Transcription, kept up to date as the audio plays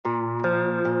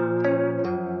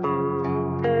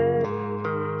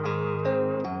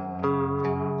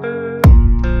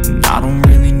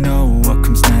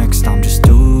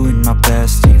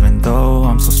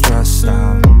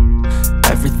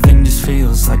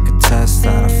like a test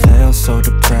that I fail, so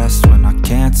depressed when I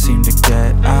can't seem to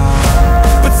get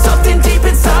out. But something deep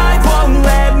inside won't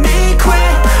let me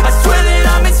quit. I swear that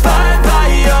I'm inspired by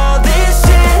all this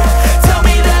shit. Tell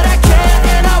me that I can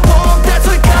and I won't, that's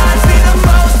what guides me the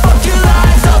most. Fuck your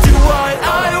lies, I'll do what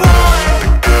I want.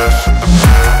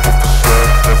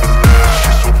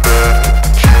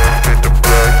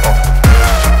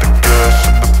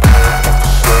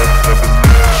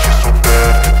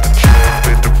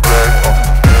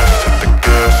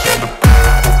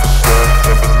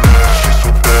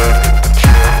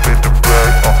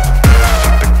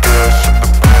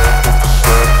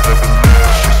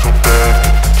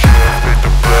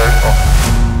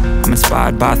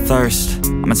 By thirst,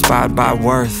 I'm inspired by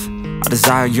worth. I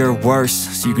desire your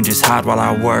worst, so you can just hide while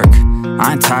I work.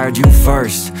 I ain't tired, you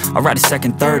first. I'll write a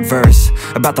second, third verse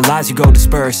about the lies you go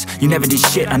disperse. You never did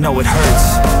shit, I know it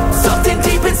hurts. Something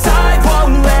deep inside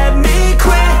won't let me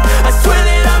quit. I swear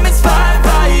that I'm inspired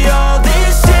by all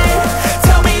this shit.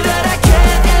 Tell me that I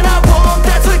can and I won't,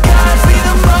 that's what guides me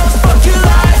the most. Fuck your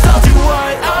lies, I'll do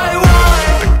what I want.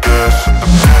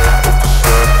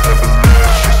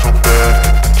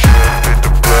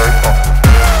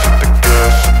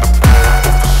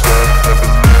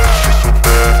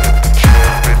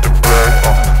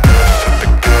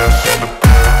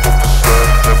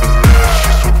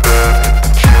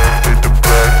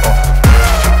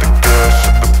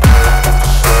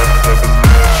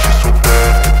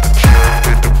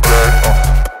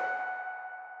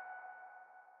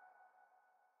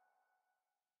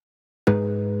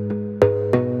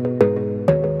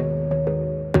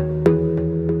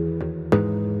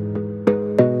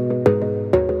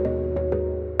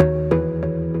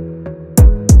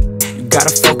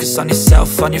 On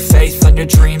yourself, on your faith, on your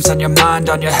dreams, on your mind,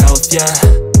 on your health, yeah.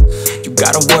 You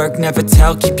gotta work, never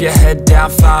tell, keep your head down,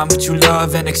 find what you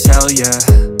love and excel, yeah.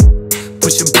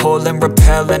 Push and pull and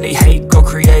repel any hate, go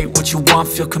create what you want,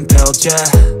 feel compelled, yeah.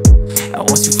 And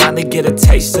once you finally get a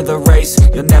taste of the race,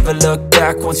 you'll never look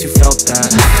back once you felt that.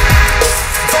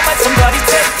 Don't let somebody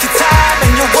take your time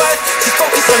and your worth, just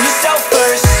focus on yourself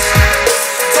first.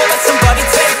 Don't let somebody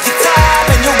take your time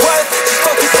and your worth, just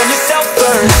focus on yourself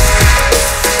first.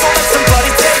 Don't let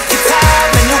somebody take your time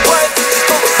and your worth, just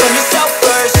focus on yourself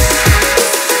first.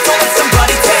 Don't let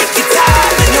somebody take your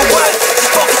time and your worth, just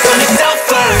focus on yourself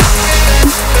first.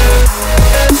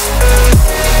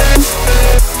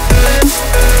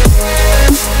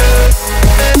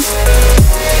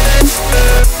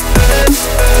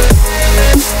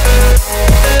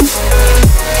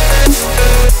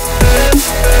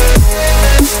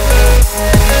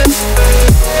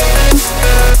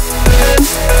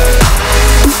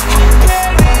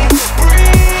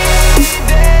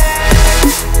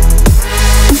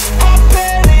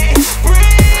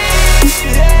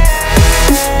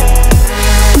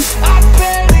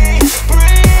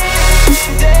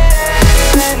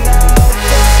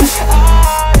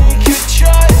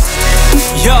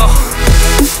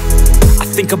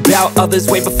 About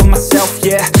others way before myself,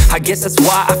 yeah. I guess that's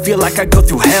why I feel like I go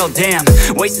through hell, damn.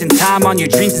 Wasting time on your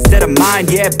dreams instead of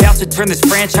mine, yeah. About to turn this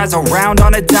franchise around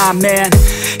on a dime, man.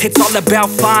 It's all about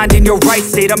finding your right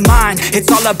state of mind.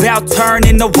 It's all about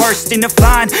turning the worst into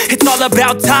fine. It's all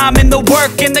about time and the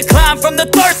work and the climb. From the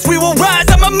thirst we will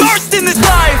rise, I'm immersed in this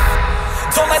life.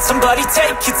 Don't let somebody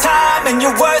take your time and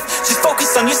your worth, just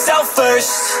focus on yourself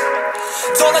first.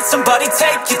 Don't let somebody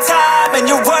take your time and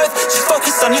your worth, just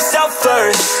focus on yourself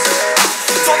first.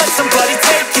 Don't let somebody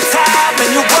take your time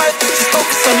and your worth, just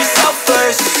focus on yourself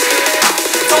first.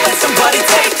 Don't let somebody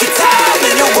take your time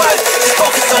and your worth, just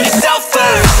focus on yourself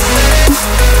first.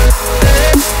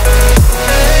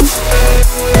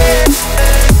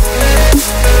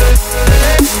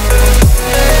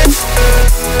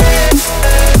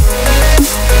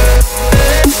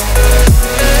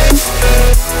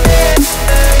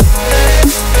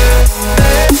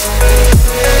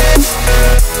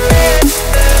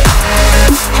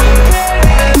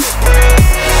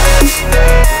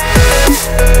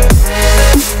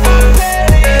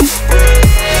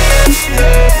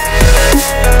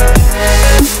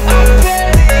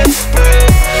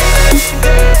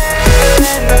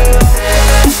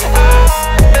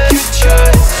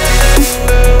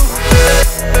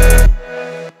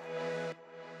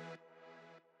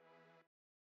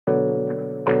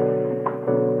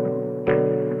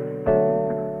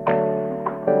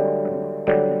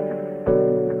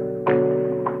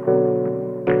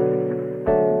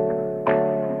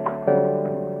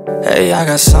 Hey, I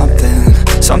got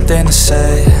something to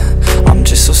say. I'm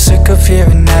just so sick of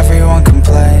hearing everyone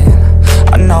complain.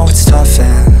 I know it's tough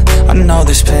and I know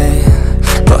there's pain,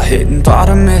 but hitting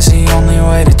bottom is the only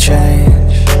way to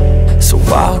change. So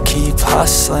why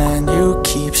hustling, you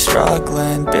keep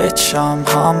struggling. Bitch, I'm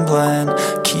humbling.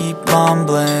 Keep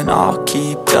mumbling, I'll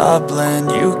keep doubling.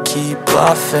 You keep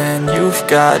bluffing, you've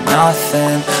got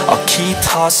nothing. I'll keep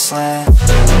hustling.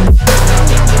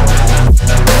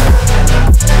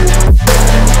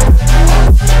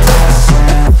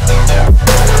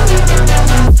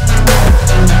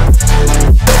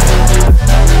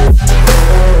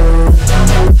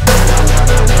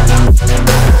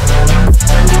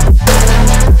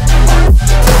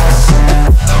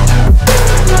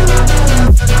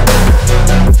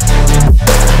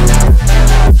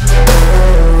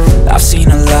 I've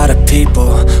seen a lot of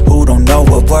people who don't know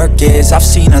what work is. I've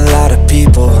seen a lot of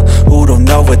people who don't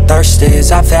know what thirst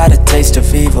is. I've had a taste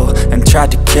of evil and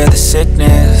tried to cure the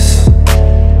sickness,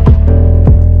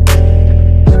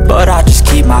 but I just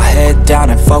keep my head down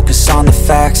and focus on the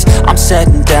facts. I'm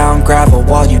setting down gravel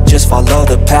while you just follow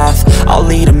the path. I'll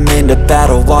lead them into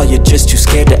battle while you're just too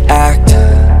scared to act.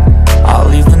 I'll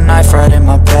leave the knife right in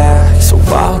my back. So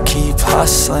I'll keep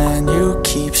hustling, you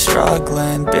keep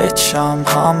struggling. Bitch, I'm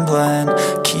humbling.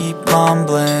 Keep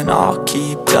mumbling, I'll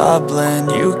keep doubling.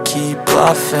 You keep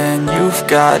bluffing, you've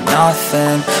got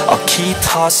nothing. I'll keep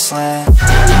hustling.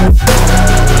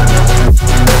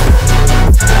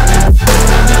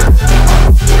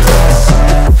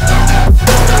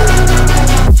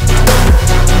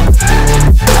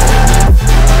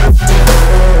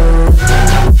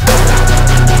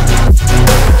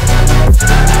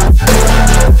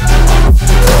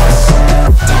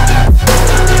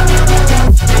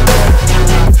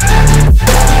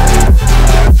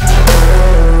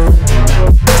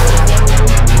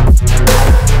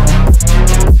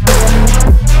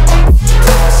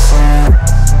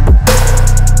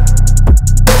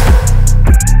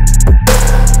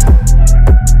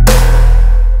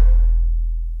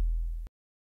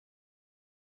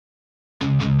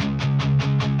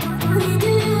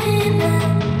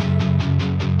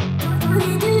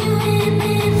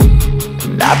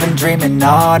 I've been dreaming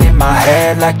on in my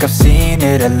head like I've seen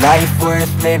it. A life worth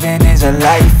living is a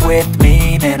life with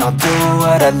meaning. I'll do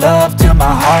what I love till my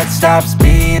heart stops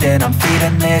beating. I'm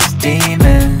feeding this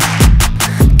demon.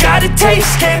 Got a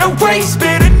taste, can't erase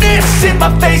bitterness in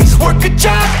my face. Work a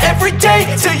job every day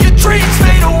till your dreams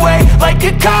fade away. Like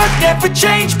a card, never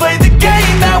change, play the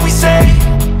game that we say.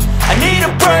 I need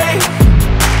a break.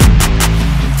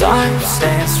 I'm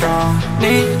staying strong,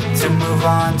 need to move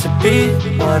on to be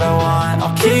what I want.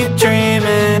 I'll keep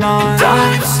dreaming on.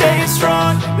 I'm staying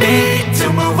strong, need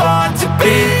to move on to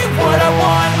be what I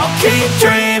want. I'll keep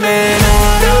dreaming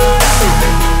on.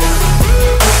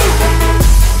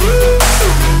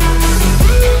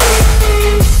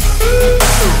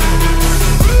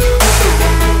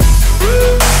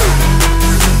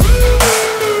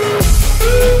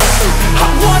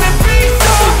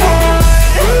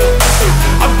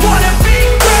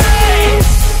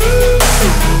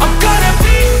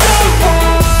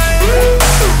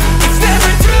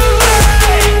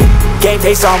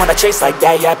 Face on when I chase like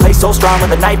that. Yeah, I play so strong with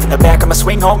a knife in the back. I'ma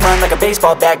swing home run like a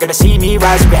baseball bat. Gonna see me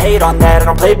rise, you can hate on that. I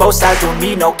don't play both sides, doing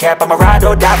me no cap. I'ma ride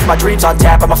or die for my dreams on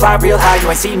tap. I'ma fly real high, you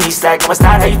ain't see me slack. No, it's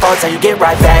not how you fall, it's how you get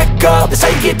right back up. That's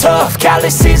how you get tough.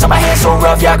 Calluses on my hands so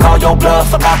rough, yeah, I call your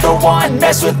bluff. I'm not the one,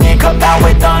 mess with me and come out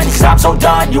with none. Cause I'm so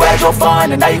done, you had your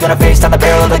fun. And now you're gonna face down the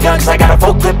barrel of the gun. Cause I got a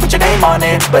full clip, put your name on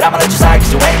it. But I'ma let you slide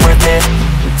cause you ain't worth it.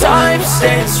 I'm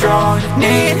staying strong,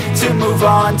 need to move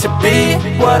on to be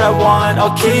what I want.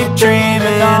 I'll keep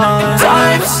dreaming on.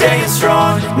 I'm staying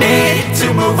strong, need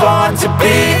to move on to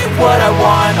be what I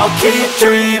want. I'll keep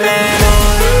dreaming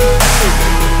on.